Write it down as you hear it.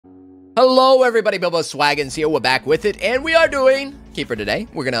Hello everybody, Bilbo Swaggins here, we're back with it, and we are doing Keeper today.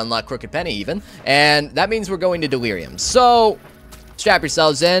 We're going to unlock Crooked Penny even, and that means we're going to Delirium. So, strap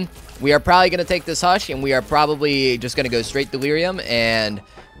yourselves in. We are probably going to take this Hush, and we are probably just going to go straight Delirium and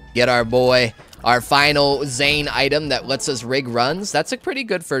get our boy, our final Zane item that lets us rig runs. That's a pretty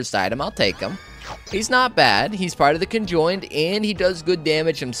good first item, I'll take him. He's not bad, he's part of the Conjoined, and he does good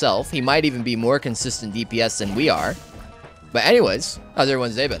damage himself. He might even be more consistent DPS than we are. But anyways, how's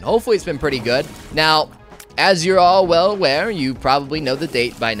everyone's day been? Hopefully it's been pretty good. Now, as you're all well aware, you probably know the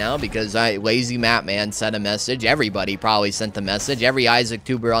date by now because Lazy Map Man sent a message. Everybody probably sent a message. Every Isaac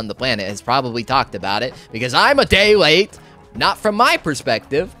tuber on the planet has probably talked about it because I'm a day late. Not from my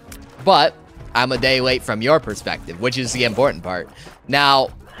perspective, but I'm a day late from your perspective, which is the important part. Now,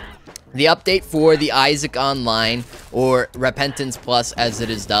 the update for the Isaac Online, or Repentance Plus as it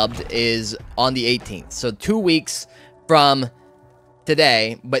is dubbed, is on the 18th. So 2 weeks from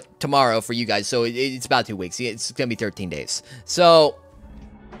today, but tomorrow for you guys. So it's about 2 weeks. It's gonna be 13 days. So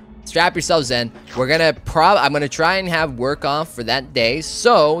strap yourselves in. We're gonna I'm gonna try and have work off for that day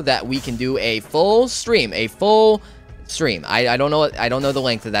so that we can do a full stream. I don't know the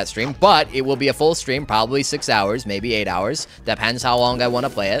length of that stream, but it will be a full stream, probably 6 hours, maybe 8 hours. Depends how long I want to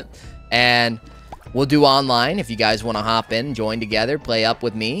play it. And we'll do online if you guys want to hop in, join together, play up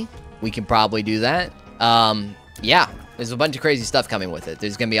with me. We can probably do that. Yeah, there's a bunch of crazy stuff coming with it.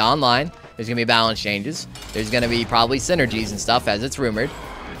 There's going to be online. There's going to be balance changes. There's going to be probably synergies and stuff, as it's rumored.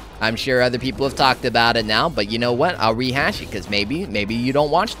 I'm sure other people have talked about it now, but you know what? I'll rehash it, because maybe you don't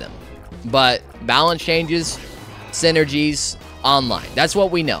watch them. But balance changes, synergies, online. That's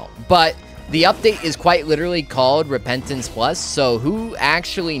what we know. But the update is quite literally called Repentance Plus, so who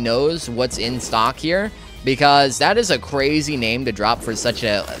actually knows what's in stock here? Because that is a crazy name to drop for such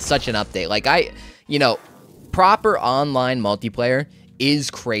an update. Like, proper online multiplayer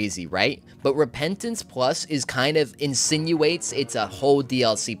is crazy, right? But Repentance Plus is kind of insinuates it's a whole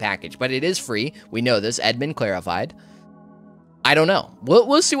DLC package, but it is free. We know this. Edmund clarified. I don't know.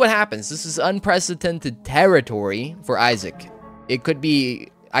 We'll see what happens. This is unprecedented territory for Isaac. It could be...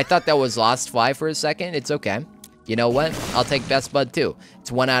 I thought that was Lost Fly for a second. It's okay. You know what? I'll take Best Bud too.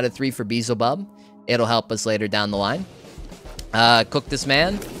 It's 1 out of 3 for Beelzebub. It'll help us later down the line. Cook this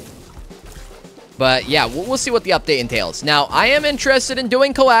man. But yeah, we'll see what the update entails. Now, I am interested in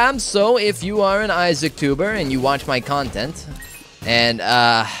doing collabs, so if you are an Isaac tuber and you watch my content, and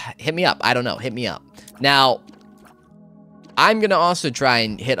hit me up. I don't know, hit me up. Now, I'm going to also try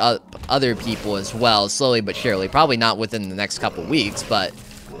and hit up other people as well, slowly but surely. Probably not within the next couple weeks, but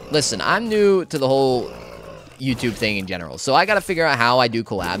listen, I'm new to the whole YouTube thing in general, so I gotta figure out how I do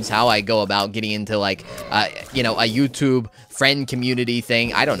collabs, how I go about getting into, like, a YouTube friend community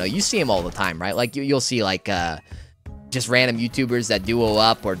thing. I don't know, you see them all the time, right? Like, you'll see, like, just random YouTubers that duo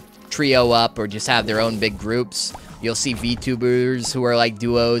up, or trio up, or just have their own big groups. You'll see VTubers who are, like,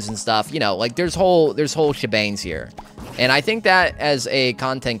 duos and stuff, like, there's whole shebangs here. And I think that, as a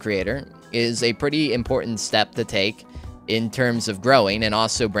content creator, is a pretty important step to take in terms of growing and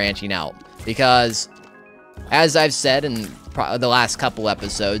also branching out, because as I've said in the last couple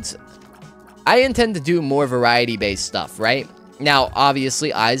episodes, I intend to do more variety-based stuff, right? Now,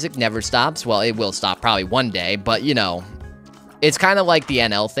 obviously, Isaac never stops. Well, it will stop probably one day, but, it's kind of like the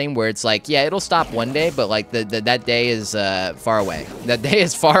NL thing, where it's like, yeah, it'll stop one day, but, like, that day is far away. That day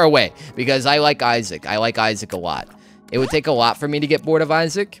is far away, because I like Isaac. I like Isaac a lot. It would take a lot for me to get bored of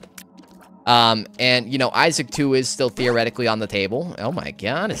Isaac. And, Isaac 2 is still theoretically on the table. Oh my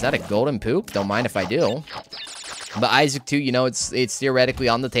god, is that a golden poop? Don't mind if I do. But Isaac 2, it's theoretically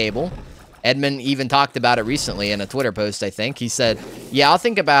on the table. Edmund even talked about it recently in a Twitter post, I think. He said, yeah, I'll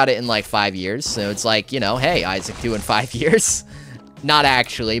think about it in, like, 5 years. So it's like, hey, Isaac 2 in 5 years. Not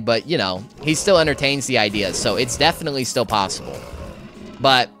actually, but, he still entertains the idea. So it's definitely still possible.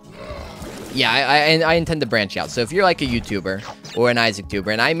 But yeah, I intend to branch out. So if you're like a YouTuber or an Isaac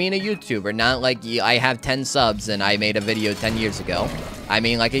tuber, and I mean a YouTuber, not like I have 10 subs and I made a video 10 years ago. I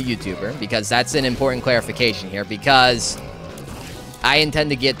mean like a YouTuber, because that's an important clarification here, because I intend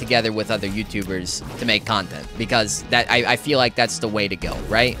to get together with other YouTubers to make content, because I feel like that's the way to go,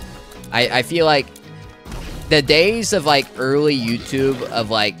 right? I feel like the days of, like, early YouTube of,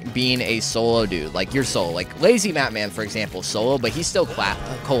 like, being a solo dude, like, you're solo, like, Lazy Map Man, for example, solo, but he still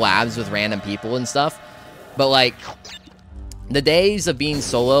collabs with random people and stuff, but, like, the days of being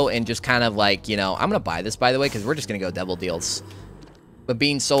solo and just kind of, like, I'm gonna buy this, by the way, because we're just gonna go double deals, but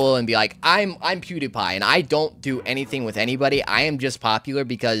being solo and be like, I'm PewDiePie, and I don't do anything with anybody, I am just popular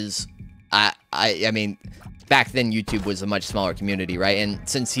because, I mean, back then, YouTube was a much smaller community, right, and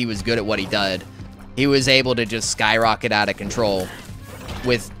since he was good at what he did, he was able to just skyrocket out of control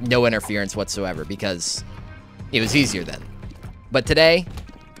with no interference whatsoever because it was easier then. But today,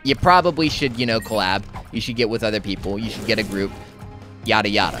 you probably should, you know, collab. You should get with other people. You should get a group, yada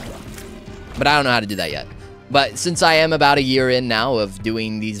yada. But I don't know how to do that yet. But since I am about a year in now of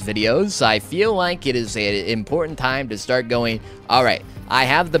doing these videos, I feel like it is an important time to start going, all right, I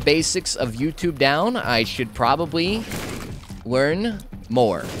have the basics of YouTube down. I should probably learn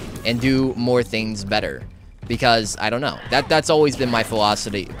more and do more things better. Because, I don't know, that's always been my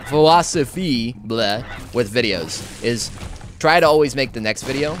philosophy blah, with videos, is try to always make the next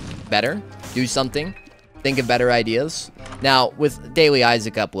video better, do something, think of better ideas. Now, with daily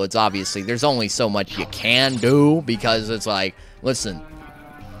Isaac uploads, obviously, there's only so much you can do, because it's like, listen,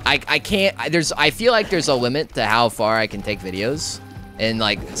 I can't, I feel like there's a limit to how far I can take videos, and,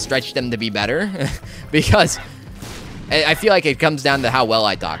 like, stretch them to be better, because I feel like it comes down to how well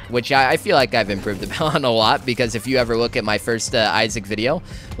I talk, which I feel like I've improved upon a lot, because if you ever look at my first Isaac video,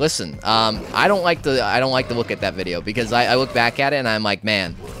 listen, I don't like to look at that video, because I look back at it and I'm like,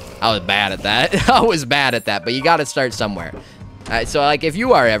 man, I was bad at that. I was bad at that, but you got to start somewhere. So, like, if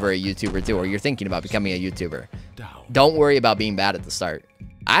you are ever a YouTuber too, or you're thinking about becoming a YouTuber, don't worry about being bad at the start.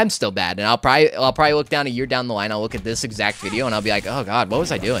 I'm still bad, and I'll probably look down a year down the line. I'll look at this exact video, and I'll be like, oh God, what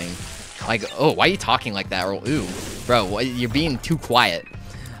was I doing? Like, oh, why are you talking like that? Or, ooh, bro, you're being too quiet.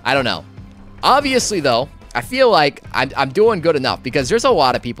 I don't know. Obviously, though, I feel like I'm doing good enough, because there's a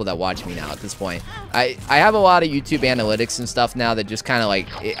lot of people that watch me now at this point. I have a lot of YouTube analytics and stuff now that just kind of like,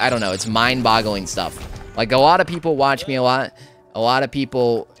 I don't know, it's mind-boggling stuff. Like, a lot of people watch me a lot. A lot of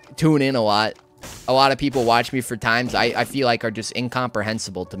people tune in a lot. A lot of people watch me for times I feel like are just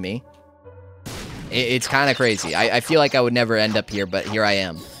incomprehensible to me. It's kind of crazy. I feel like I would never end up here, but here I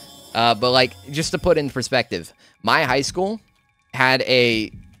am. But, like, just to put in perspective, my high school had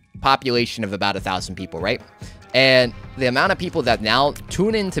a population of about 1,000 people, right? And the amount of people that now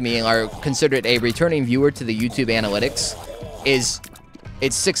tune into me and are considered a returning viewer to the YouTube analytics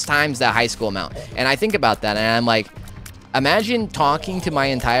it's 6 times that high school amount. And I think about that, and I'm like, imagine talking to my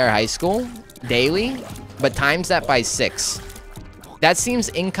entire high school daily, but times that by 6. That seems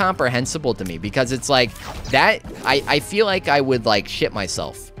incomprehensible to me, because it's like, that, I feel like I would, like, shit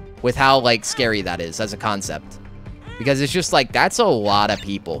myself with how, like, scary that is as a concept. Because it's just like, that's a lot of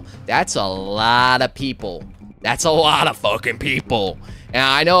people. That's a lot of people. That's a lot of fucking people. And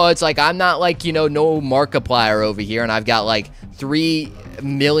I know it's like, I'm not like, you know, no Markiplier over here, and I've got like 3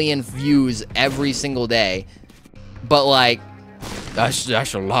 million views every single day. But like,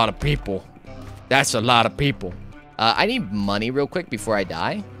 that's a lot of people. That's a lot of people. I need money real quick before I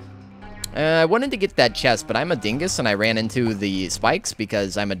die. I wanted to get that chest, but I'm a dingus, and I ran into the spikes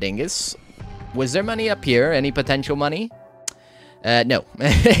because I'm a dingus. Was there money up here? Any potential money? No.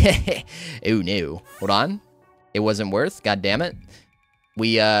 Oh, no. Hold on. It wasn't worth. God damn it.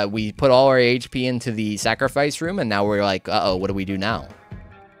 We put all our HP into the sacrifice room, and now we're like, uh-oh, what do we do now?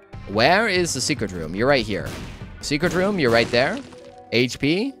 Where is the secret room? You're right here. Secret room, you're right there.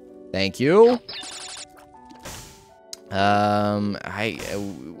 HP. Thank you. I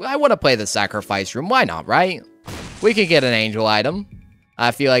want to play the sacrifice room. Why not, right? We could get an angel item.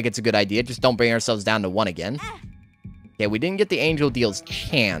 I feel like it's a good idea. Just don't bring ourselves down to 1 again. Okay, we didn't get the angel deal's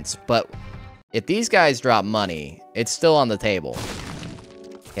chance, but if these guys drop money, it's still on the table.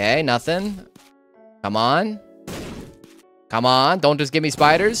 Okay, nothing. Come on. Come on, don't just give me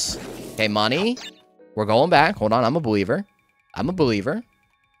spiders. Okay, money. We're going back. Hold on, I'm a believer. I'm a believer.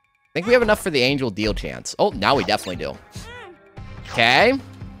 I think we have enough for the angel deal chance. Oh, now we definitely do. Okay.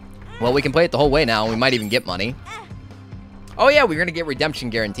 Well, we can play it the whole way now, and we might even get money. Oh yeah, we're going to get redemption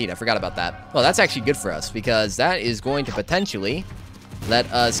guaranteed. I forgot about that. Well, that's actually good for us, because that is going to potentially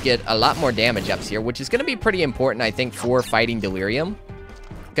let us get a lot more damage ups here, which is going to be pretty important, I think, for fighting Delirium.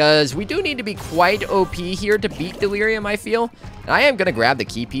 Because we do need to be quite OP here to beat Delirium, I feel. And I am going to grab the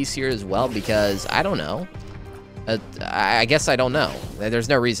key piece here as well, because I don't know. I guess I don't know. There's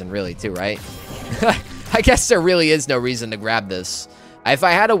no reason really to, right? I guess there really is no reason to grab this. If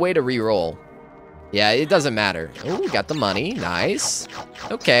I had a way to re-roll. Yeah, it doesn't matter. Oh, we got the money. Nice.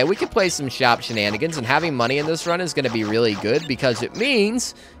 Okay, we can play some shop shenanigans, and having money in this run is going to be really good, because it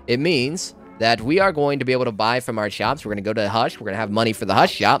means that we are going to be able to buy from our shops. We're going to go to Hush. We're going to have money for the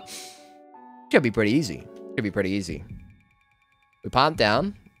Hush shop. Should be pretty easy. Should be pretty easy. We pop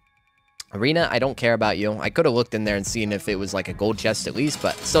down. Arena, I don't care about you. I could have looked in there and seen if it was like a gold chest at least,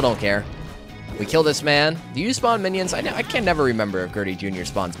 but still don't care. We kill this man. Do you spawn minions? I can never remember if Gertie Jr.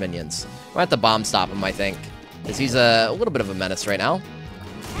 spawns minions. We're at the bomb stop him, I think. Because he's a little bit of a menace right now.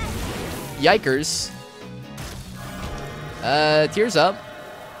 Yikers. Tears up.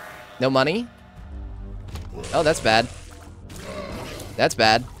 No money. Oh, that's bad. That's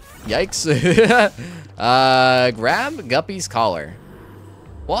bad. Yikes. Grab Guppy's collar.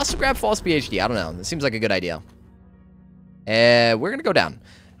 We'll also grab false PhD. I don't know. This seems like a good idea. And we're going to go down.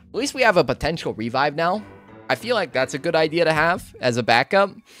 At least we have a potential revive now. I feel like that's a good idea to have as a backup.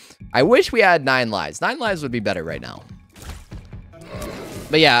 I wish we had 9 lives. 9 lives would be better right now.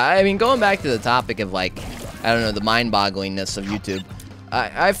 But yeah, I mean, going back to the topic of, like, I don't know, the mind-bogglingness of YouTube,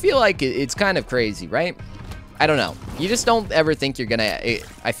 I feel like it's kind of crazy, right? I don't know. You just don't ever think you're gonna,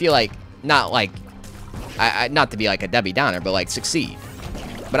 I feel like, not like, not to be like a Debbie Downer, but like succeed.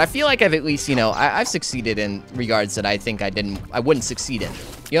 But I feel like I've at least, you know, I've succeeded in regards that I think I wouldn't succeed in.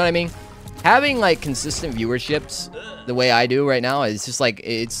 You know what I mean? Having like consistent viewerships the way I do right now is just like,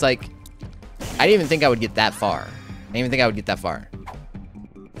 it's like, I didn't even think I would get that far. I didn't even think I would get that far.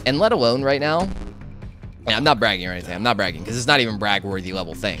 And let alone right now, yeah, I'm not bragging or anything. I'm not bragging because it's not even brag-worthy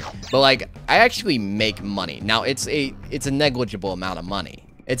level thing. But like, I actually make money. Now, it's a negligible amount of money.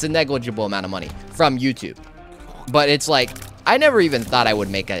 It's a negligible amount of money from YouTube. But it's like, I never even thought I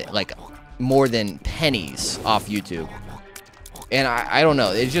would make like more than pennies off YouTube. And I don't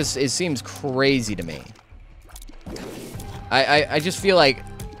know. It seems crazy to me. I just feel like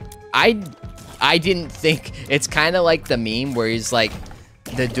I didn't think, it's kind of like the meme where he's like,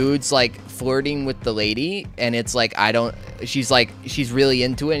 the dude's like flirting with the lady and it's like, she's like, she's really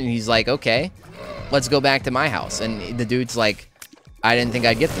into it and he's like, okay, let's go back to my house. And the dude's like, I didn't think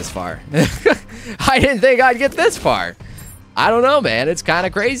I'd get this far. I didn't think I'd get this far. I don't know, man. It's kind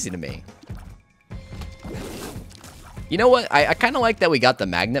of crazy to me. You know what? I kind of like that we got the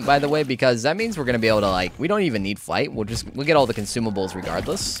magnet, by the way, because that means we're going to be able to, like, we don't even need flight. We'll get all the consumables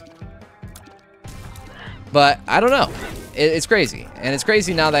regardless. But I don't know. It's crazy. And it's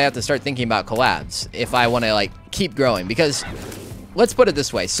crazy now that I have to start thinking about collabs if I want to, like, keep growing. Because, let's put it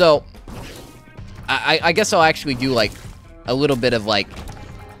this way. So, I guess I'll actually do, like, a little bit of, like,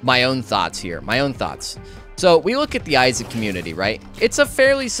 my own thoughts here. My own thoughts. So, we look at the Isaac community, right? It's a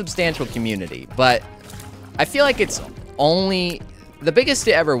fairly substantial community. But I feel like it's only... the biggest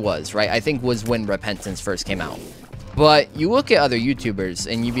it ever was, right? I think was when Repentance first came out. But you look at other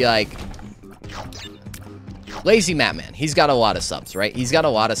YouTubers and you'd be like... Lazy Matman, he's got a lot of subs, right? He's got a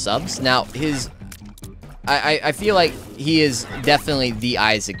lot of subs. Now, I feel like he is definitely the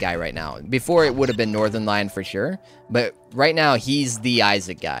Isaac guy right now. Before, it would have been Northern Lion for sure. But right now, he's the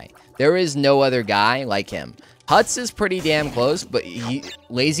Isaac guy. There is no other guy like him. Huts is pretty damn close, but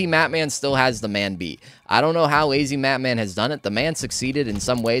Lazy Matman still has the man beat. I don't know how Lazy Matman has done it. The man succeeded in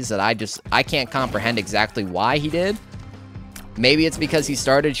some ways that I can't comprehend exactly why he did. Maybe it's because he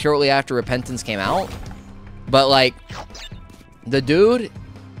started shortly after Repentance came out. But, like, the dude,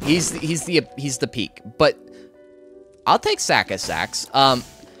 he's the peak. But I'll take sack as sacks.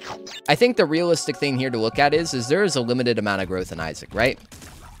 I think the realistic thing here to look at is there is a limited amount of growth in Isaac, right?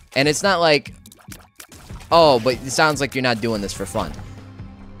 And it's not like, oh, but it sounds like you're not doing this for fun.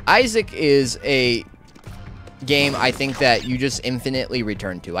 Isaac is a game I think that you just infinitely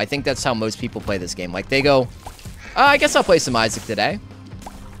return to. I think that's how most people play this game. Like, they go, I guess I'll play some Isaac today.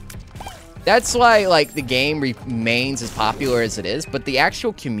 That's why, like, the game remains as popular as it is, but the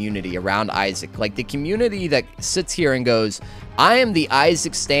actual community around Isaac, like, the community that sits here and goes, I am the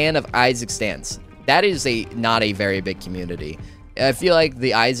Isaac stan of Isaac stans. That is not a very big community. I feel like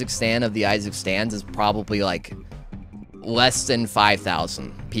the Isaac stan of the Isaac stans is probably, like, less than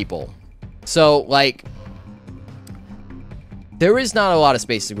 5,000 people. So, like, there is not a lot of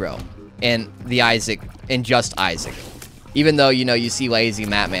space to grow in the Isaac, in just Isaac. Even though, you know, you see Lazy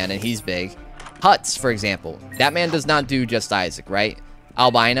Matman and he's big. Huts, for example. That man does not do just Isaac, right?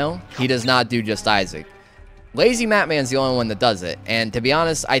 Albino, he does not do just Isaac. Lazy Matman's the only one that does it. And to be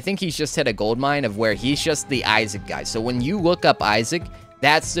honest, I think he's just hit a gold mine of where he's just the Isaac guy. So when you look up Isaac,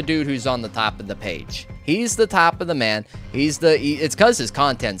 that's the dude who's on the top of the page. He's the top of the man. It's because his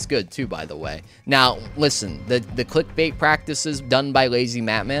content's good too, by the way. Now, listen, the clickbait practices done by Lazy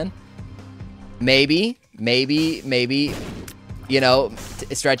Matman, maybe, you know,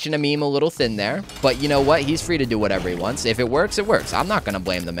 stretching a meme a little thin there. But you know what? He's free to do whatever he wants. If it works, it works. I'm not going to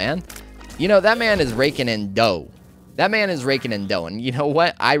blame the man. You know, that man is raking in dough. That man is raking in dough. And you know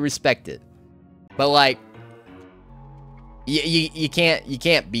what? I respect it. But, like, you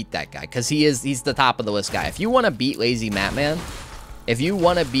can't beat that guy. Because he's the top of the list guy. If you want to beat Lazy Matman, if you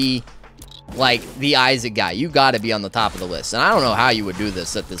want to be, like, the Isaac guy, you got to be on the top of the list. And I don't know how you would do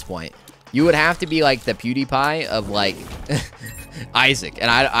this at this point. You would have to be like the PewDiePie of, like, Isaac.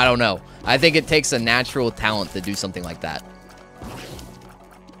 And I don't know. I think it takes a natural talent to do something like that.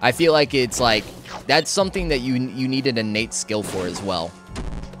 I feel like it's like, that's something that you need an innate skill for as well.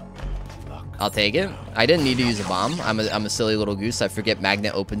 I'll take it. I didn't need to use a bomb. I'm a silly little goose. I forget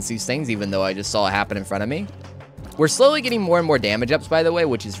Magnet opens these things, even though I just saw it happen in front of me. We're slowly getting more and more damage ups, by the way,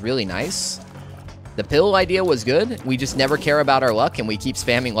 which is really nice. The pill idea was good. We just never care about our luck, and we keep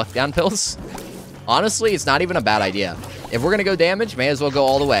spamming luck down pills. Honestly, it's not even a bad idea. If we're going to go damage, may as well go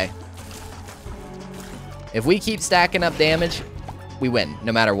all the way. If we keep stacking up damage, we win,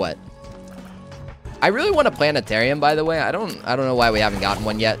 no matter what. I really want a planetarium, by the way. I don't know why we haven't gotten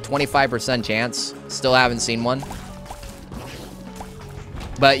one yet. 25% chance. Still haven't seen one.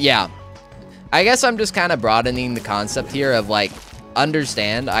 But yeah, I guess I'm just kind of broadening the concept here of like,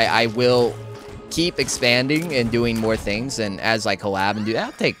 understand, I will keep expanding and doing more things, and as I collab and do,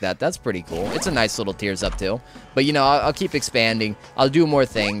 I'll take that. That's pretty cool. It's a nice little tiers up too. But you know, I'll keep expanding. I'll do more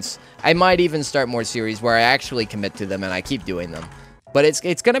things. I might even start more series where I actually commit to them and I keep doing them. But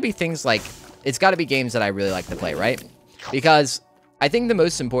it's gonna be things like, it's got to be games that I really like to play, right? Because I think the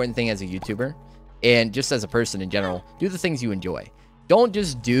most important thing as a YouTuber, and just as a person in general, do the things you enjoy. Don't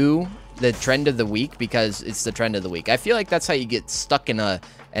just do the trend of the week because it's the trend of the week. I feel like that's how you get stuck in an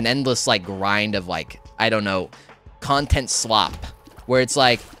endless like grind of like, I don't know, content slop, where it's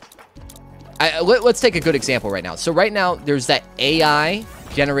like, let's take a good example right now. So right now, there's that AI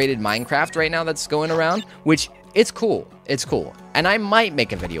generated Minecraft right now that's going around, which it's cool. It's cool. And I might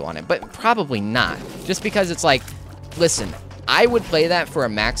make a video on it, but probably not. Just because it's like, listen, I would play that for a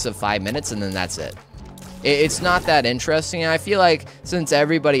max of 5 minutes and then that's it. It's not that interesting. And I feel like since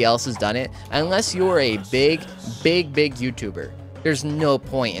everybody else has done it, unless you're a big YouTuber, there's no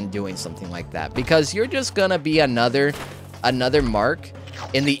point in doing something like that, because you're just gonna be another mark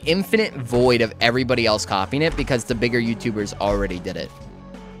in the infinite void of everybody else copying it, because the bigger YouTubers already did it.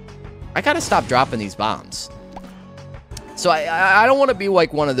 I gotta stop dropping these bombs. So I don't want to be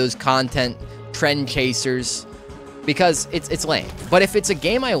like one of those content trend chasers, because it's lame. But if it's a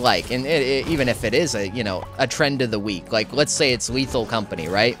game I like, and even if it is a, you know, a trend of the week, like let's say it's Lethal Company,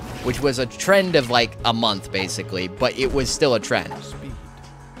 right? Which was a trend of like a month basically, but it was still a trend.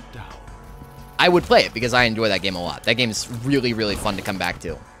 I would play it because I enjoy that game a lot. That game is really, really fun to come back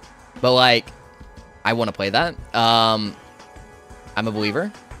to. But like, I want to play that. I'm a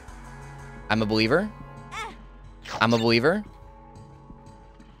believer. I'm a believer. I'm a believer.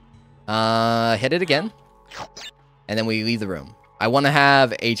 Hit it again. And then we leave the room. I want to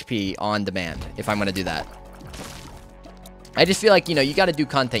have HP on demand if I'm going to do that. I just feel like, you know, you got to do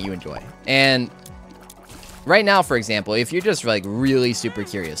content you enjoy. And right now, for example, if you're just like really super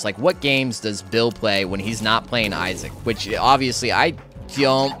curious, like what games does Bill play when he's not playing Isaac? Which obviously I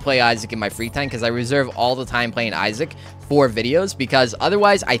don't play Isaac in my free time because I reserve all the time playing Isaac for videos, because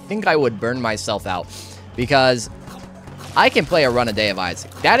otherwise I think I would burn myself out. Because I can play a run a day of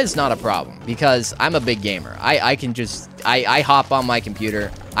Isaac. That is not a problem, because I'm a big gamer. I can just, I hop on my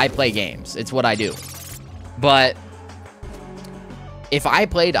computer, I play games. It's what I do. But if I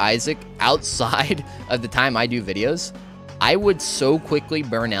played Isaac outside of the time I do videos, I would so quickly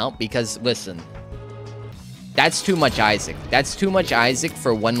burn out, because, listen, that's too much Isaac. That's too much Isaac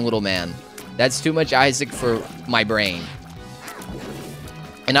for one little man. That's too much Isaac for my brain.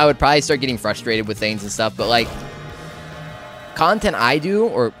 And I would probably start getting frustrated with things and stuff, but like, content I do,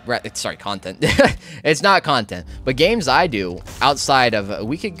 or sorry, content. It's not content, but games I do outside of,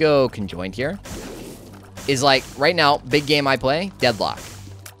 we could go conjoined here, is like, right now, big game I play, Deadlock.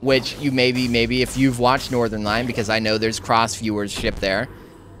 Which you maybe if you've watched Northern Line, because I know there's cross viewership there.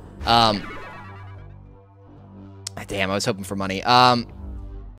 Damn, I was hoping for money.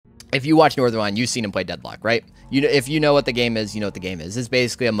 If you watch Northern Line, you've seen him play Deadlock, right? If you know what the game is, you know what the game is. It's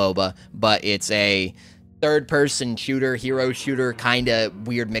basically a MOBA, but it's a third-person shooter, hero shooter, kind of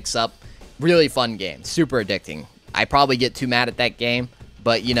weird mix-up. Really fun game. Super addicting. I probably get too mad at that game,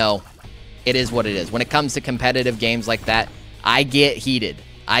 but, you know, it is what it is. When it comes to competitive games like that, I get heated.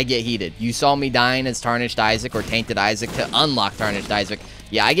 I get heated. You saw me dying as Tarnished Isaac or Tainted Isaac to unlock Tarnished Isaac.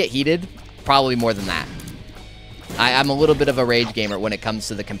 Yeah, I get heated. Probably more than that. I'm a little bit of a rage gamer when it comes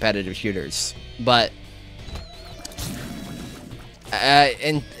to the competitive shooters. But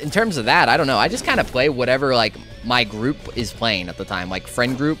in terms of that, I don't know. I just kind of play whatever, like, my group is playing at the time. Like,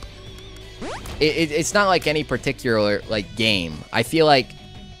 friend group. It's not like any particular, like, game. I feel like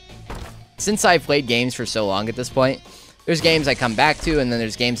since I've played games for so long at this point, there's games I come back to, and then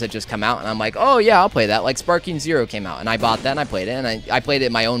there's games that just come out, and I'm like, oh, yeah, I'll play that. Like, Sparking Zero came out, and I bought that, and I played it, and I played it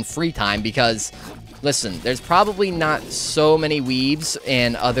in my own free time because, listen, there's probably not so many weebs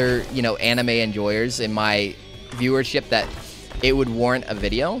and other, you know, anime enjoyers in my viewership that it would warrant a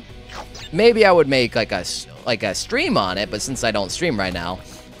video. Maybe I would make, like a stream on it, but since I don't stream right now,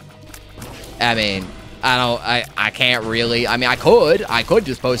 I mean, I can't really. I mean, I could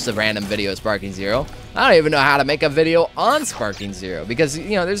just post a random video of Sparking Zero. I don't even know how to make a video on Sparking Zero because,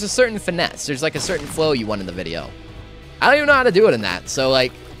 you know, there's a certain finesse. There's like a certain flow you want in the video. I don't even know how to do it in that. So,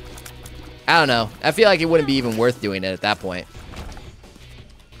 like, I don't know. I feel like it wouldn't be even worth doing it at that point.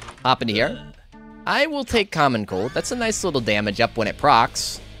 Hop into here. I will take Common Cold. That's a nice little damage up when it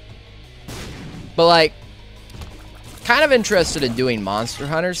procs. But, like, kind of interested in doing Monster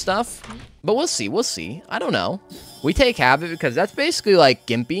Hunter stuff. But we'll see. We'll see. I don't know. We take Habit because that's basically like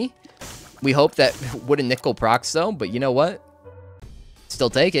Gimpy. We hope that wouldn't nickel procs though, but you know what?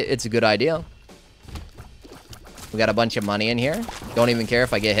 Still take it. It's a good idea. We got a bunch of money in here. Don't even care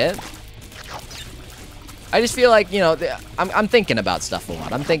if I get hit. I just feel like, you know, I'm thinking about stuff a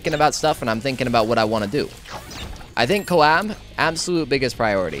lot. I'm thinking about stuff and I'm thinking about what I want to do. I think collab, absolute biggest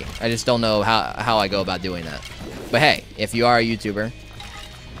priority. I just don't know how I go about doing that. But hey, if you are a YouTuber,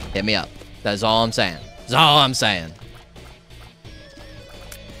 hit me up. That's all I'm saying. That's all I'm saying.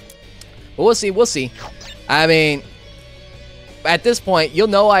 But we'll see. We'll see. I mean, at this point, you'll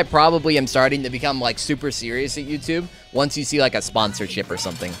know I probably am starting to become, like, super serious at YouTube once you see, like, a sponsorship or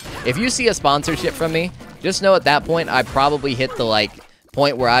something. If you see a sponsorship from me, just know at that point, I probably hit the, like,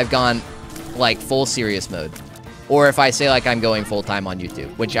 point where I've gone, like, full serious mode. Or if I say, like, I'm going full-time on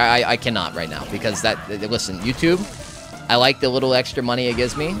YouTube, which I cannot right now because that, listen, YouTube, I like the little extra money it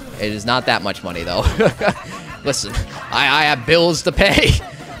gives me. It is not that much money, though. Listen, I have bills to pay.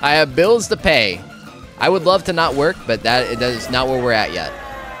 I have bills to pay. I would love to not work, but that is not where we're at yet.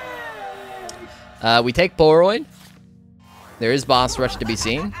 We take Polaroid. There is boss rush to be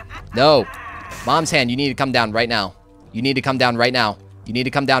seen. No. Mom's hand, you need to come down right now. You need to come down right now. You need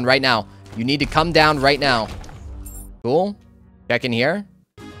to come down right now. You need to come down right now. Cool. Check in here.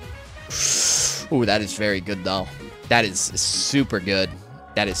 Ooh, that is very good, though. That is super good.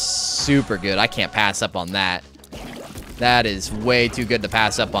 That is super good. I can't pass up on that. That is way too good to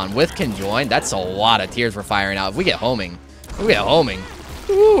pass up on. With Conjoin, that's a lot of tears we're firing out. If we get homing. If we get homing.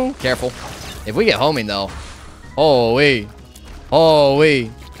 Ooh, careful. If we get homing, though. Holy.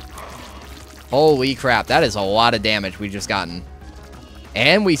 Holy. Holy crap. That is a lot of damage we've just gotten.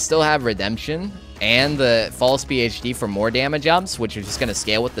 And we still have Redemption and the False PhD for more damage ups, which is just going to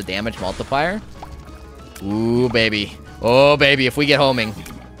scale with the damage multiplier. Ooh, baby. Oh, baby, if we get homing.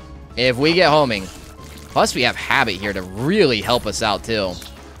 If we get homing. Plus, we have Habit here to really help us out, too.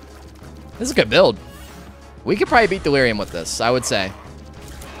 This is a good build. We could probably beat Delirium with this, I would say.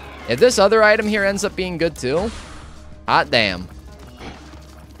 If this other item here ends up being good, too, hot damn.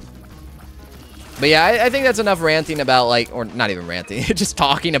 But yeah, I think that's enough ranting about, like, or not even ranting, just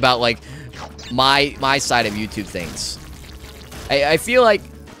talking about, like, my side of YouTube things. I feel like,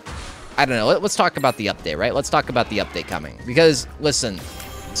 I don't know, let's talk about the update, right? Let's talk about the update coming. Because, listen,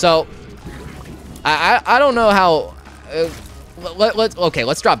 so, I don't know how, okay,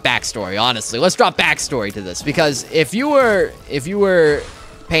 let's drop backstory, honestly. Let's drop backstory to this. Because if you were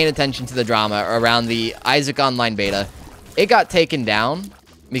paying attention to the drama around the Isaac Online beta, it got taken down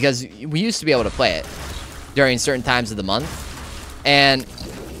because we used to be able to play it during certain times of the month. And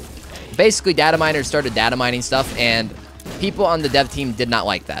basically, data miners started data mining stuff, and people on the dev team did not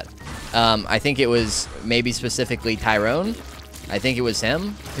like that. I think it was maybe specifically Tyrone. I think it was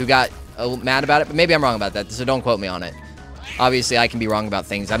him who got mad about it, but maybe I'm wrong about that, so don't quote me on it. Obviously, I can be wrong about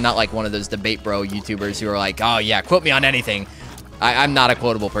things. I'm not like one of those debate bro YouTubers who are like, oh yeah, quote me on anything. I'm not a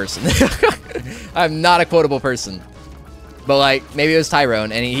quotable person. I'm not a quotable person. But like, maybe it was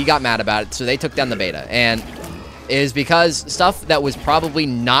Tyrone, and he got mad about it, so they took down the beta. And it is because stuff that was probably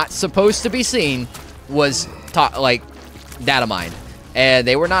not supposed to be seen was, like, data mined. And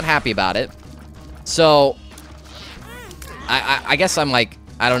they were not happy about it. So, I guess I'm like,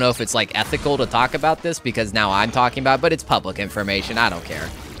 I don't know if it's like ethical to talk about this because now I'm talking about it, but it's public information. I don't care.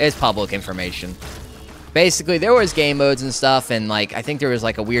 It's public information. Basically, there was game modes and stuff, and like, I think there was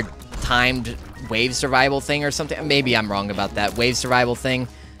like a weird timed wave survival thing or something. Maybe I'm wrong about that. Wave survival thing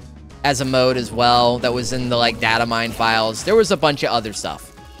as a mode as well that was in the like data mine files. There was a bunch of other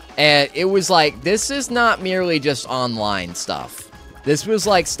stuff. And it was like, this is not merely just online stuff. This was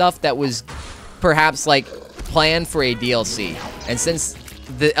like stuff that was perhaps like planned for a DLC. And since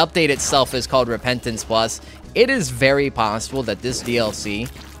the update itself is called Repentance Plus, it is very possible that this DLC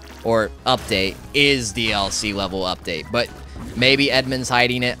or update is DLC level update. But maybe Edmunds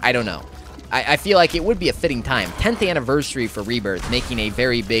hiding it. I don't know. I feel like it would be a fitting time. 10th anniversary for Rebirth, making a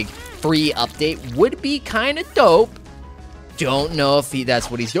very big free update would be kind of dope. Don't know if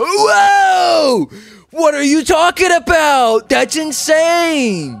that's what he's doing. Whoa! What are you talking about? That's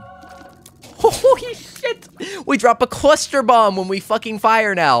insane! Holy shit! We drop a cluster bomb when we fucking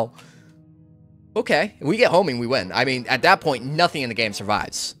fire now. Okay, we get homing, we win. I mean, at that point, nothing in the game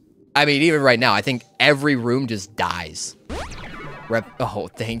survives. I mean, even right now, I think every room just dies. Oh,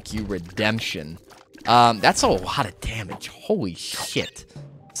 thank you, Redemption. That's a lot of damage. Holy shit.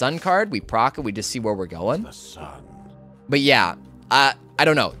 Sun card, we proc it, we just see where we're going. But yeah, I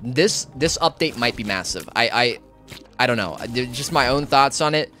don't know. This update might be massive. I don't know. Just my own thoughts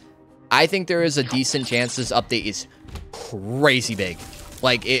on it. I think there is a decent chance this update is crazy big.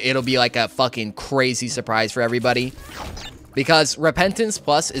 Like, it'll be like a fucking crazy surprise for everybody. Because Repentance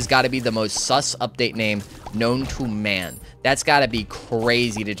Plus has got to be the most sus update name known to man. That's got to be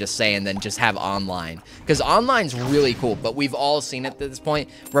crazy to just say and then just have online. Because online's really cool, but we've all seen it at this point.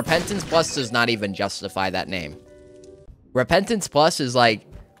 Repentance Plus does not even justify that name. Repentance Plus is like...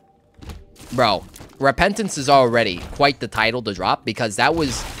 Bro, Repentance is already quite the title to drop because that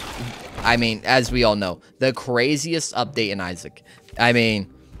was... I mean, as we all know, the craziest update in Isaac. I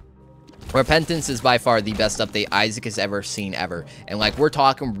mean, Repentance is by far the best update Isaac has ever seen ever. And, like, we're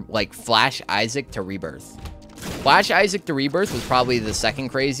talking, like, Flash Isaac to Rebirth. Flash Isaac to Rebirth was probably the second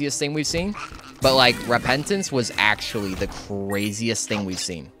craziest thing we've seen. But, like, Repentance was actually the craziest thing we've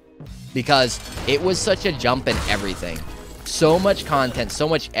seen. Because it was such a jump in everything. So much content, so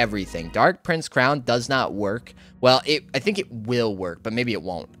much everything. Dark Prince Crown does not work. Well, I think it will work, but maybe it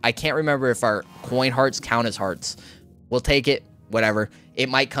won't. I can't remember if our coin hearts count as hearts. We'll take it, whatever. It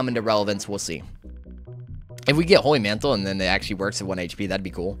might come into relevance, we'll see. If we get Holy Mantle and then it actually works at 1 HP, that'd be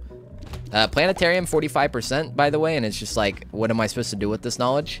cool. Planetarium, 45%, by the way, and it's just like, what am I supposed to do with this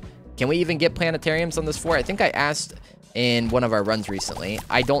knowledge? Can we even get planetariums on this floor? I think I asked in one of our runs recently.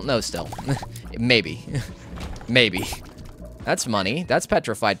 I don't know still. Maybe. Maybe. That's money. That's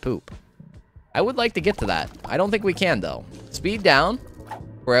petrified poop. I would like to get to that. I don't think we can, though. Speed down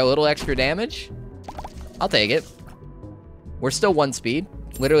for a little extra damage. I'll take it. We're still 1 speed.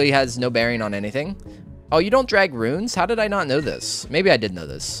 Literally has no bearing on anything. Oh, you don't drag runes? How did I not know this? Maybe I did know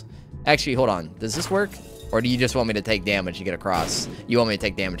this. Actually, hold on. Does this work? Or do you just want me to take damage to get across? You want me to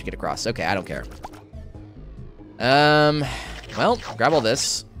take damage to get across. Okay, I don't care. Well, grab all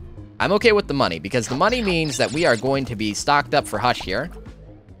this. I'm okay with the money, because the money means that we are going to be stocked up for Hush here.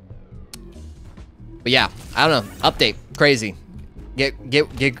 But yeah, I don't know. Update. Crazy.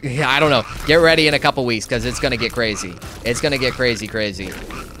 I don't know. Get ready in a couple weeks, because it's going to get crazy. It's going to get crazy.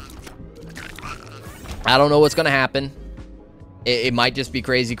 I don't know what's going to happen. It might just be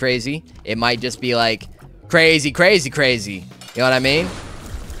crazy. It might just be like crazy. You know what I mean?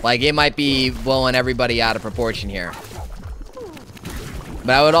 Like, it might be blowing everybody out of proportion here.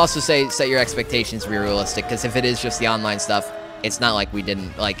 But I would also say set your expectations to be realistic, because if it is just the online stuff, it's not like we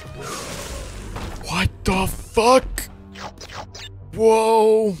didn't, like... What the fuck?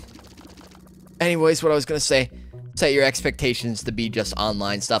 Whoa. Anyways, what I was going to say, set your expectations to be just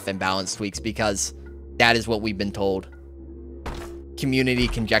online stuff and balance tweaks, because that is what we've been told. Community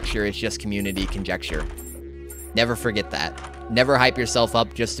conjecture is just community conjecture. Never forget that. Never hype yourself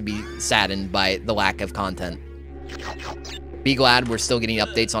up just to be saddened by the lack of content. Be glad we're still getting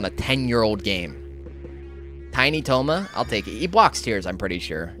updates on a 10-year-old game. Tiny Toma, I'll take it. He blocks tears, I'm pretty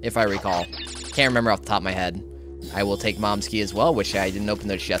sure, if I recall. Can't remember off the top of my head. I will take Mom's Key as well. Wish I didn't open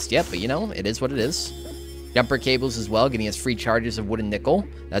those chests yet, but you know, it is what it is. Jumper cables as well, getting us free charges of wooden nickel.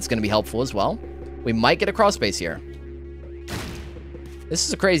 That's going to be helpful as well. We might get a crawl space here. This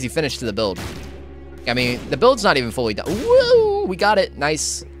is a crazy finish to the build. I mean, the build's not even fully done. Woo! We got it.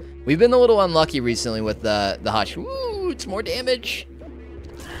 Nice. We've been a little unlucky recently with the Hush. Woo! It's more damage.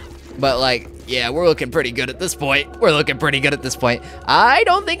 But, like, yeah, we're looking pretty good at this point. I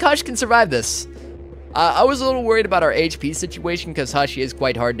don't think Hush can survive this. I was a little worried about our HP situation because Hush is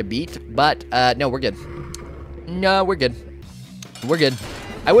quite hard to beat. But, no, we're good. No, we're good. We're good.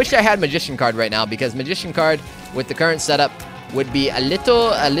 I wish I had Magician card right now, because Magician card with the current setup would be a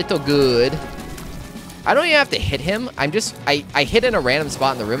little good. I don't even have to hit him. I hit in a random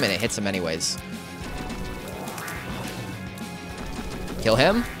spot in the room and it hits him anyways. Kill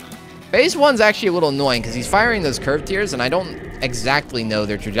him. Phase 1's actually a little annoying because he's firing those curved tiers and I don't exactly know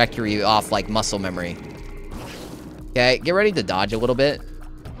their trajectory off like muscle memory. Okay, get ready to dodge a little bit.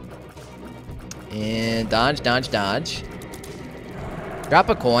 And dodge. Drop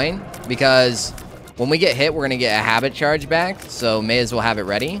a coin, because when we get hit, we're going to get a habit charge back, so may as well have it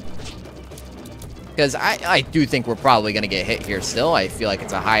ready. Because I do think we're probably going to get hit here still. I feel like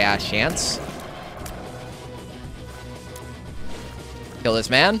it's a high-ass chance. Kill this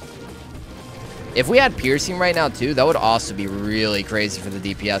man. If we had piercing right now, too, that would also be really crazy for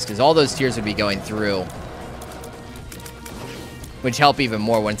the DPS, because all those tiers would be going through. Which help even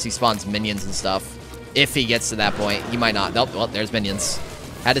more once he spawns minions and stuff. If he gets to that point. He might not. Nope, well, there's minions.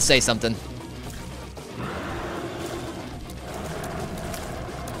 Had to say something.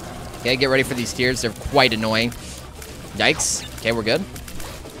 Okay, get ready for these tiers. They're quite annoying. Yikes. Okay, we're good.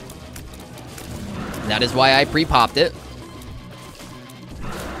 That is why I pre-popped it.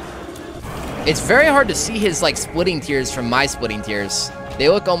 It's very hard to see his, like, splitting tiers from my splitting tiers. They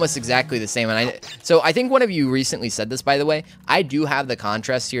look almost exactly the same. And so I think one of you recently said this, by the way. I do have the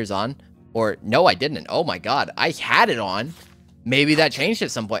contrast tiers on. Or, no, I didn't. Oh, my God. I had it on. Maybe that changed at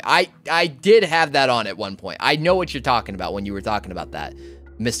some point. I did have that on at one point. I know what you're talking about when you were talking about that.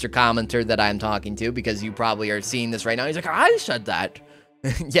 Mr. Commenter that I'm talking to, because you probably are seeing this right now. He's like, I said that.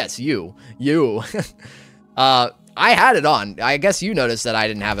 Yes, you. I had it on. I guess you noticed that I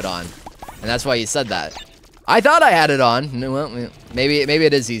didn't have it on. And that's why you said that. I thought I had it on. Well, maybe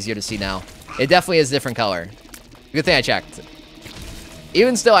it is easier to see now. It definitely is a different color. Good thing I checked.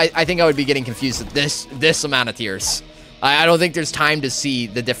 Even still, I think I would be getting confused with this amount of tiers. I don't think there's time to see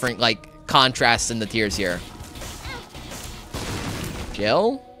the different, like, contrasts in the tiers here.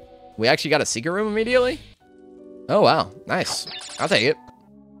 Jill? We actually got a secret room immediately? Oh, wow. Nice. I'll take it.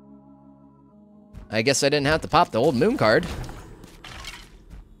 I guess I didn't have to pop the old moon card.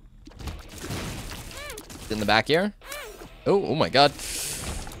 In the back here. Oh my God.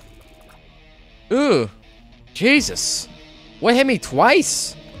 Ooh. Jesus. What hit me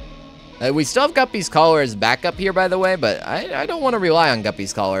twice? We still have Guppy's collar as backup here, by the way, but I don't want to rely on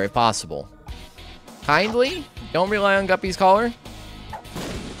Guppy's collar if possible. Kindly, don't rely on Guppy's collar.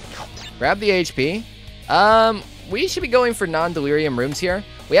 Grab the HP. We should be going for non-delirium rooms here.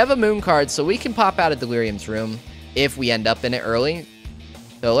 We have a moon card, so we can pop out of delirium's room if we end up in it early.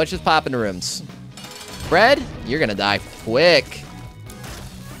 So let's just pop into rooms. Fred, you're gonna die quick.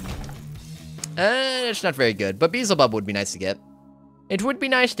 It's not very good, but Beelzebub would be nice to get. It would be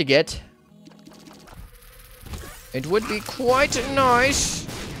nice to get. It would be quite nice.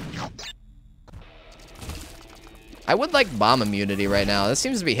 I would like bomb immunity right now. This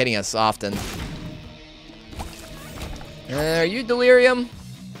seems to be hitting us often. Are you delirium?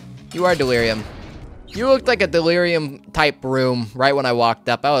 You are delirium. You looked like a delirium type room right when I walked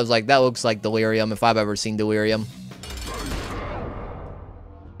up. I was like, that looks like delirium if I've ever seen delirium.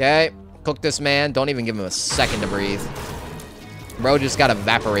 Okay, cook this man. Don't even give him a second to breathe. Bro just got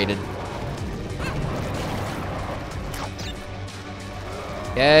evaporated.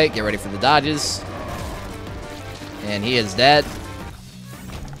 Okay, get ready for the dodges. And he is dead.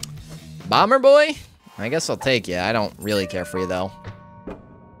 Bomber boy? I guess I'll take you. I don't really care for you, though.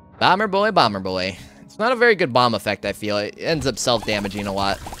 Bomber boy, bomber boy. It's not a very good bomb effect, I feel. It ends up self-damaging a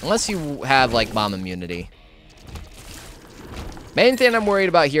lot. Unless you have, like, bomb immunity. Main thing I'm worried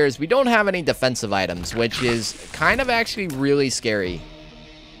about here is we don't have any defensive items, which is kind of actually really scary.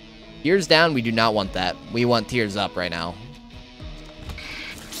 Tears down, we do not want that. We want tears up right now.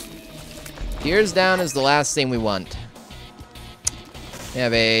 Tears down is the last thing we want. We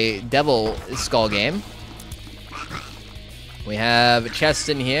have a devil skull game. We have a chest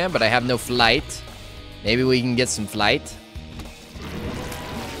in here, but I have no flight. Maybe we can get some flight.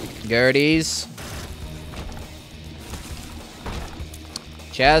 Gerties.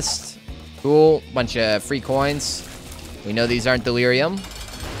 Chest. Cool. Bunch of free coins. We know these aren't delirium.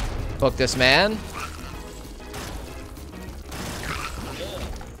 Hook this man.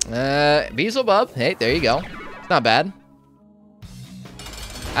 Beelzebub. Hey, there you go. It's not bad.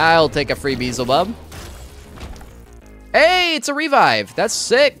 I'll take a free Beelzebub. Hey, it's a revive. That's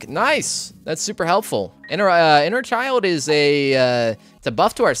sick. Nice. That's super helpful. Inner Child is it's a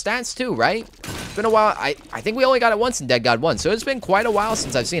buff to our stats too, right? It's been a while. I think we only got it once in Dead God 1, so it's been quite a while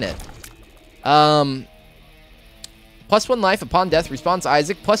since I've seen it. +1 life upon death, respawns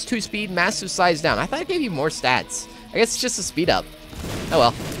Isaac, +2 speed, massive size down. I thought it gave you more stats. I guess it's just a speed up. Oh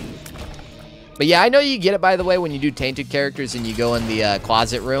well. But yeah, I know you get it, by the way, when you do tainted characters and you go in the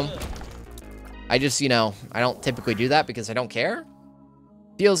closet room. I just, you know, I don't typically do that because I don't care.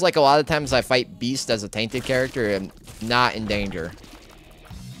 Feels like a lot of times I fight Beast as a tainted character and not in danger.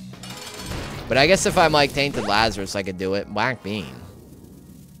 But I guess if I'm like Tainted Lazarus, I could do it. Black Bean.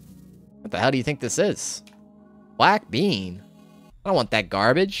 What the hell do you think this is? Black Bean? I don't want that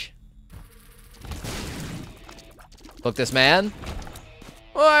garbage. Look, this man.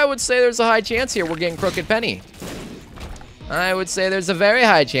 Well, I would say there's a high chance here we're getting Crooked Penny. I would say there's a very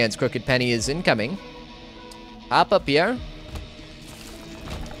high chance Crooked Penny is incoming. Hop up here.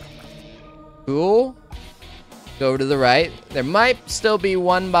 Cool. Go to the right. There might still be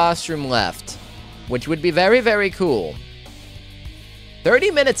one boss room left, which would be very, very cool.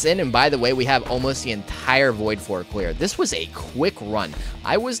 30 minutes in, and by the way, we have almost the entire Void Floor clear. This was a quick run.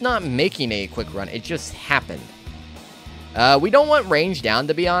 I was not making a quick run. It just happened. We don't want range down,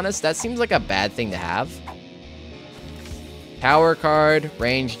 to be honest. That seems like a bad thing to have. Tower card,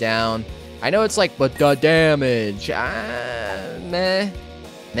 range down. I know it's like, but the damage. Meh.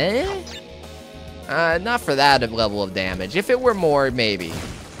 Not for that level of damage. If it were more, maybe.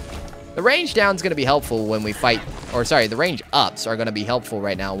 The range down's going to be helpful when we fight, or sorry, the range ups are going to be helpful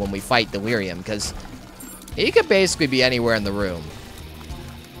right now when we fight Delirium, because he could basically be anywhere in the room.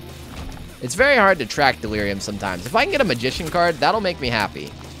 It's very hard to track Delirium sometimes. If I can get a Magician card, that'll make me happy.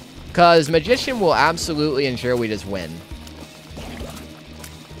 Because Magician will absolutely ensure we just win.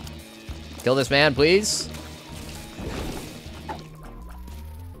 Kill this man, please.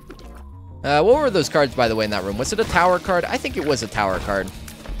 What were those cards, by the way, in that room? Was it a tower card? I think it was a tower card.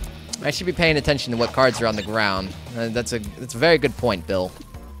 I should be paying attention to what cards are on the ground. That's a very good point, Bill.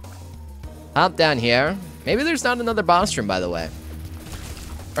 Hop down here. Maybe there's not another boss room, by the way.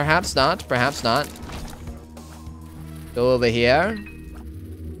 Perhaps not. Perhaps not. Go over here.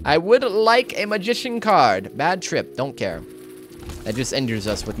 I would like a Magician card. Bad trip. Don't care. That just injures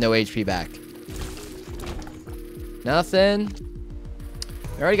us with no HP back. Nothing.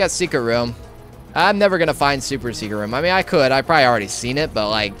 We already got Secret Room. I'm never going to find Super Secret Room. I mean, I could. I probably already seen it, but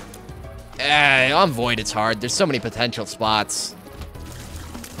like... on Void, it's hard. There's so many potential spots.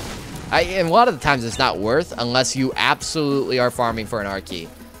 And a lot of the times, it's not worth unless you absolutely are farming for an R key.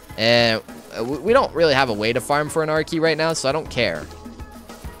 And we don't really have a way to farm for an R key right now, so I don't care.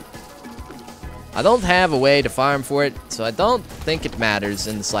 I don't have a way to farm for it, so I don't think it matters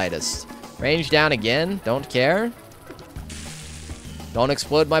in the slightest. Range down again. Don't care. Don't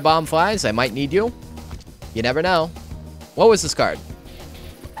explode my bomb flies. I might need you. You never know. What was this card?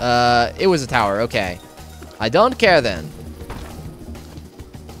 It was a tower. Okay. I don't care then.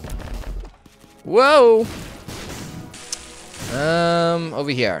 Whoa.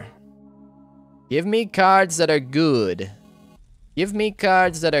 Over here. Give me cards that are good. Give me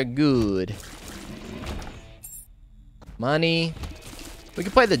cards that are good. Money. We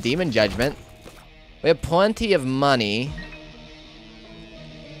can play the Demon Judgment. We have plenty of money.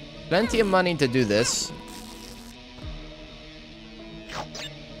 Plenty of money to do this.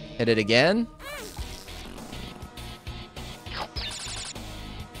 Hit it again.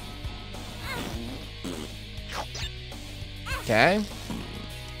 Okay.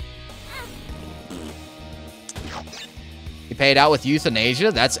 You paid out with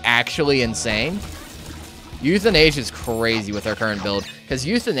Euthanasia? That's actually insane. Euthanasia is crazy with our current build. Because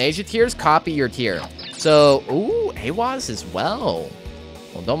Euthanasia tiers copy your tier. So, ooh, AWAS as well.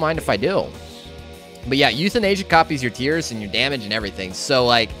 Well, don't mind if I do. But yeah, Euthanasia copies your tiers and your damage and everything. So,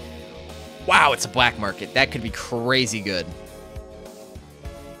 like, wow, it's a black market. That could be crazy good.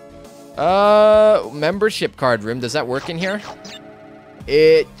 Membership card room. Does that work in here?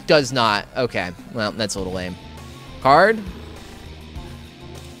 It does not. Okay. Well, that's a little lame. Card.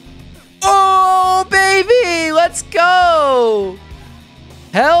 Oh, baby! Let's go!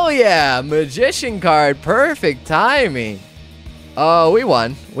 Hell yeah! Magician card. Perfect timing. Oh, we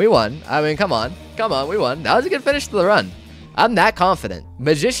won. We won. I mean, come on. Come on, we won. That was a good finish to the run. I'm that confident.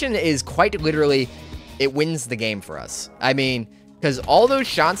 Magician is quite literally, it wins the game for us. I mean, because all those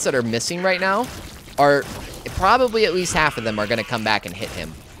shots that are missing right now are probably at least half of them are going to come back and hit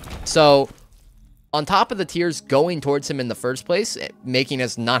him. So, on top of the tiers going towards him in the first place, making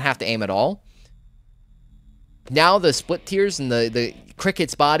us not have to aim at all, now the split tiers and the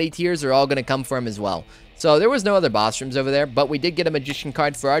Cricket's body tiers are all going to come for him as well. So, there was no other boss rooms over there, but we did get a Magician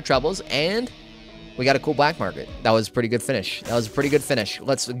card for our troubles, and we got a cool black market. That was a pretty good finish. That was a pretty good finish.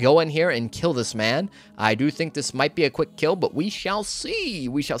 Let's go in here and kill this man. I do think this might be a quick kill, but we shall see.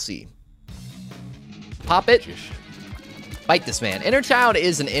 We shall see. Pop it. Fight this man. Inner Child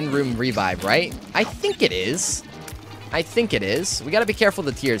is an in-room revive, right? I think it is. I think it is. We got to be careful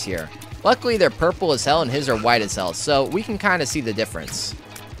of the tiers here. Luckily, they're purple as hell and his are white as hell, so we can kind of see the difference.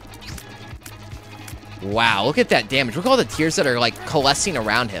 Wow, look at that damage. Look at all the tiers that are, like, coalescing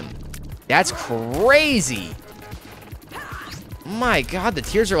around him. That's crazy. My God, the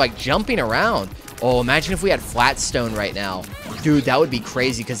tiers are, like, jumping around. Oh, imagine if we had Flatstone right now. Dude, that would be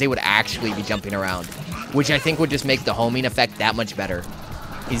crazy because they would actually be jumping around, which I think would just make the homing effect that much better.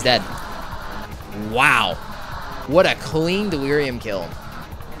 He's dead. Wow. What a clean Delirium kill.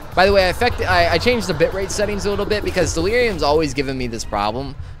 By the way, I changed the bitrate settings a little bit because Delirium's always given me this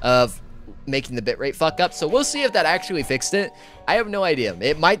problem of making the bitrate fuck up, so we'll see if that actually fixed it. I have no idea.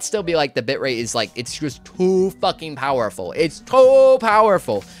 It might still be like the bitrate is like, it's just too fucking powerful. It's too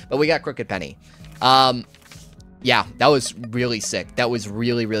powerful. But we got Crooked Penny. Yeah, that was really sick. That was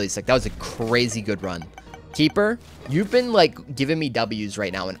really, really sick. That was a crazy good run. Keeper, you've been like giving me W's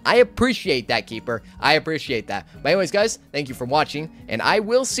right now, and I appreciate that, Keeper. I appreciate that. But anyways, guys, thank you for watching, and I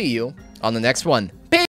will see you on the next one. Peace!